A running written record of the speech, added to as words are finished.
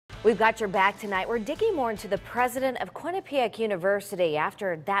We've got your back tonight. We're digging more into the president of Quinnipiac University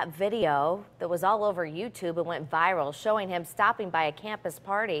after that video that was all over YouTube and went viral showing him stopping by a campus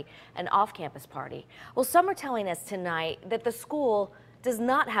party, an off-campus party. Well, some are telling us tonight that the school does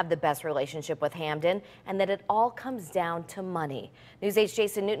not have the best relationship with Hamden and that it all comes down to money. News 8's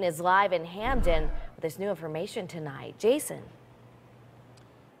Jason Newton is live in Hamden with this new information tonight. Jason.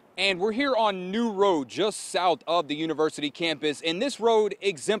 And we're here on New Road, just south of the university campus, and this road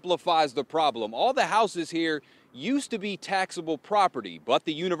exemplifies the problem. All the houses here used to be taxable property, but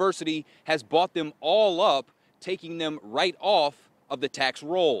the university has bought them all up, taking them right off of the tax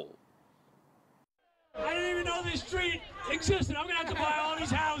roll. I didn't even know this street existed. I'm gonna have to buy all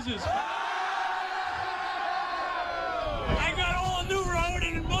these houses. I got all New Road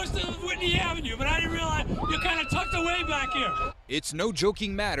and most of Whitney Avenue, but I didn't realize you're kind of tucked away back here. It's no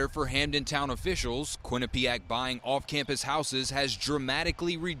joking matter for Hamden town officials. Quinnipiac buying off-campus houses has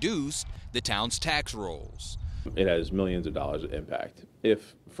dramatically reduced the town's tax rolls. It has millions of dollars of impact.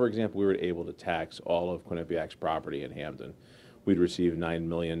 If, for example, we were able to tax all of Quinnipiac's property in Hamden, we'd receive $9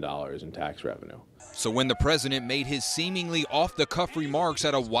 million in tax revenue. So when the president made his seemingly off-the-cuff remarks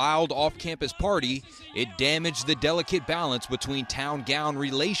at a wild off-campus party, it damaged the delicate balance between town-gown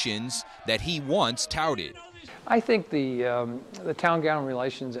relations that he once touted. I think the town-gown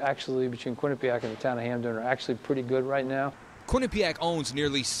relations actually between Quinnipiac and the town of Hamden are actually pretty good right now. Quinnipiac owns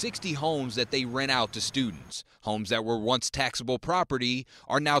nearly 60 homes that they rent out to students. Homes that were once taxable property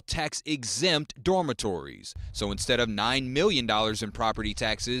are now tax-exempt dormitories. So instead of $9 million in property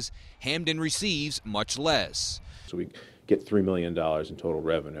taxes, Hamden receives much less. So we get $3 million in total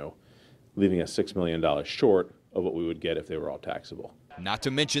revenue, leaving us $6 million short of what we would get if they were all taxable. Not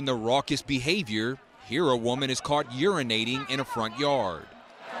to mention the raucous behavior. Here a woman is caught urinating in a front yard.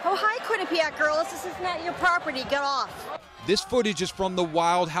 Oh, hi, Quinnipiac girls. This is not your property. Get off. This footage is from the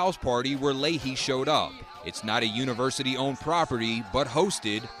wild house party where Lahey showed up. It's not a university-owned property, but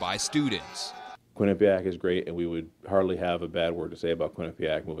hosted by students. Quinnipiac is great, and we would hardly have a bad word to say about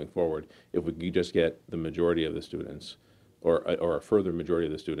Quinnipiac moving forward if we could just get the majority of the students, or a further majority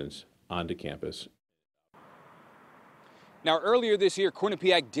of the students, onto campus. Now, earlier this year,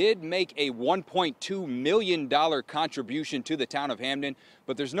 Quinnipiac did make a $1.2 million contribution to the town of Hamden,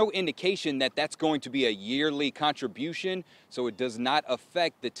 but there's no indication that that's going to be a yearly contribution, so it does not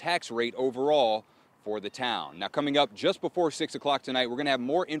affect the tax rate overall for the town. Now, coming up just before 6 o'clock tonight, we're going to have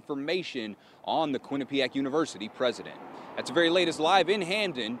more information on the Quinnipiac University president. That's the very latest live in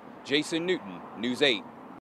Hamden. Jason Newton, News 8.